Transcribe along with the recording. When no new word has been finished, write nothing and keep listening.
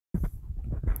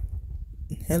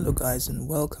Hello guys and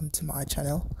welcome to my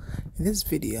channel. In this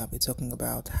video I'll be talking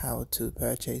about how to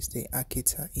purchase the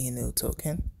AKITA INU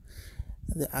token.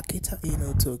 The AKITA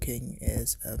INU token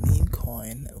is a meme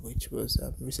coin which was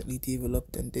recently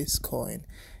developed, and this coin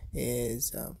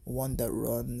is one that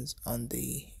runs on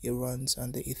the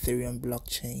Ethereum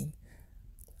blockchain.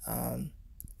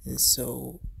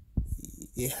 So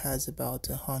it has about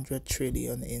 100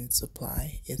 trillion in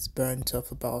supply. It's burnt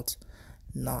off about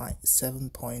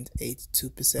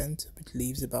 7.82%, which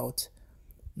leaves about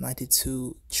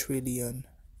 92 trillion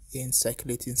in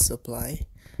circulating supply.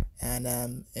 And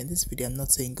in this video I'm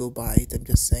not saying go buy it, I'm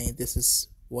just saying this is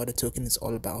what the token is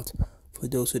all about. For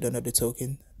those who don't know the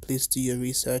token, please do your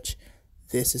research.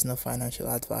 This is not financial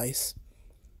advice.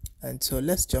 And so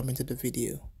let's jump into the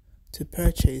video. To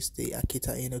purchase the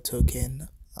AKITA INU token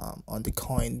on the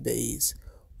Coinbase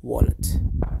wallet.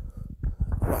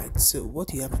 Right, so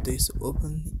what you have to do is to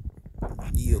open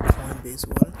your Coinbase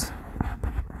wallet.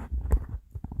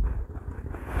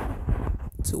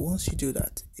 So once you do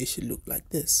that, it should look like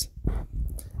this.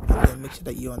 And then make sure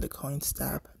that you're on the Coins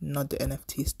tab, not the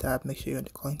NFTs tab. Make sure you're on the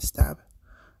Coins tab.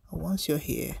 And once you're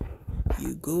here,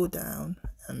 you go down,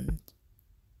 and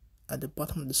at the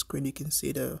bottom of the screen you can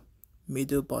see the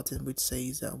middle button which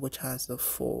says which has the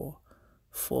four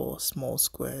small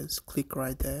squares. Click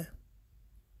right there.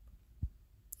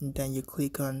 And then you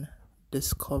click on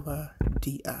Discover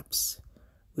DApps,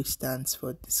 which stands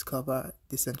for Discover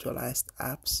Decentralized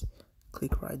Apps.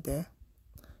 Click right there.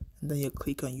 And then you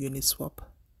click on Uniswap.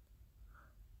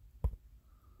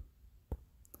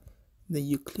 Then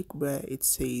you click where it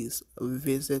says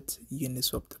Visit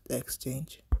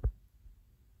Uniswap.exchange.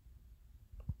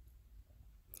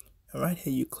 And right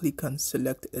here you click on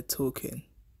Select a Token.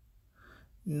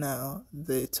 Now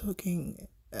the token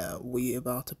we're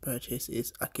about to purchase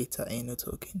is AKITA INU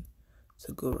token.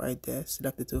 So go right there,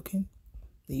 select the token,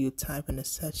 then you type in the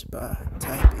search bar,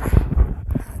 type in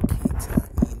AKITA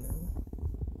INU.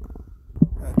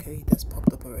 Okay, that's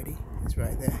popped up already, it's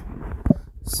right there.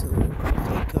 So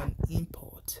click on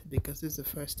import, because this is the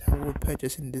first time we're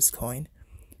purchasing this coin.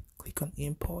 Click on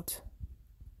import,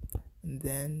 and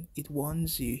then it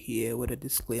warns you here with a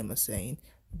disclaimer saying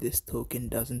this token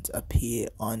doesn't appear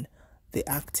on the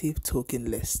active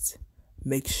token list.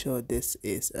 Make sure this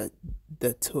is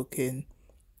the token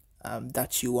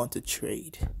that you want to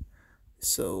trade.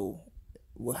 So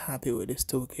we're happy with this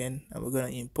token and we're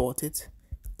going to import it.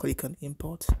 Click on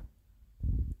import,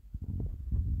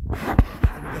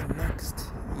 and then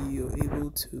next you're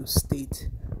able to state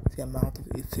the amount of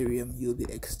Ethereum you'll be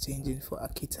exchanging for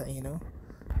AKITA INU.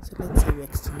 So let's say we're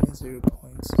exchanging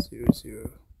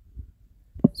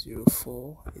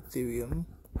 0.0004 Ethereum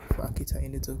for AKITA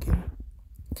INU token.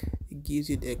 It gives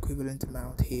you the equivalent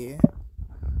amount here.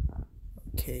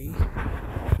 Okay,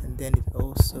 and then it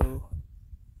also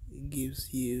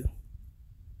gives you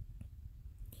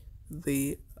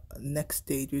the next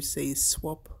stage which says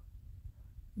swap.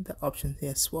 The option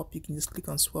here, swap. You can just click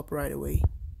on swap right away.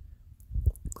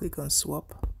 Click on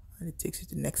swap and it takes you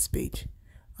to the next page.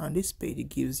 On this page it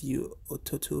gives you a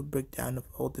total breakdown of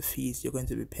all the fees you're going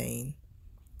to be paying.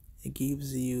 It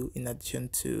gives you, in addition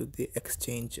to the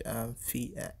exchange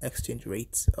exchange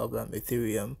rates of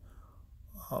Ethereum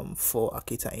for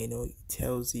AKITA INU, it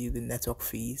tells you the network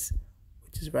fees,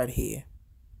 which is right here.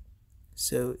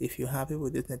 So if you're happy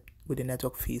with the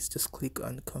network fees, just click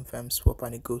on confirm swap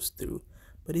and it goes through.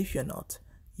 But if you're not,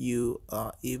 you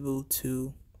are able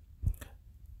to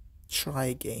try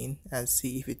again and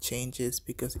see if it changes,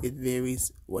 because it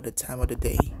varies with the time of the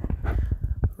day.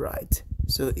 Right,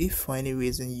 so if for any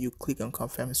reason you click on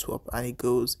confirm swap and it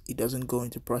doesn't go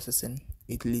into processing,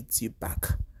 it leads you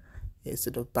back,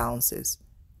 instead of bounces.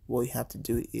 What you have to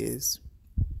do is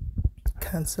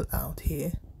cancel out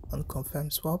here on confirm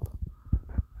swap,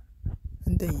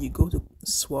 and then you go to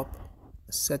swap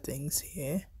settings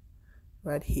here.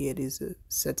 Right here there's a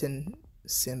setting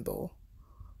symbol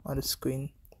on the screen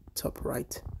top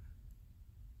right.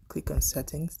 Click on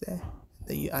settings there,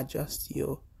 then you adjust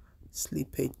your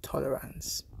slippage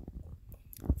tolerance.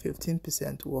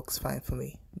 15% works fine for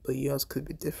me, but yours could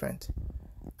be different.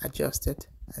 Adjust it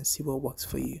and see what works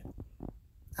for you.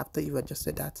 After you've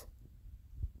adjusted that,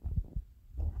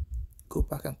 go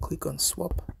back and click on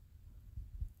swap,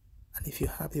 and if you're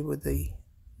happy with the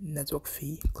network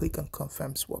fee, click on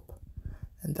confirm swap.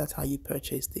 And that's how you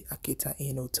purchase the AKITA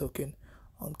INU token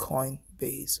on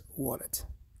Coinbase wallet.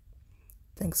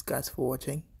 Thanks guys for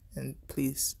watching, and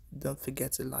please don't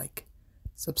forget to like,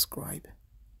 subscribe,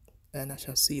 and I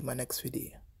shall see you in my next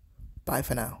video. Bye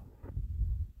for now.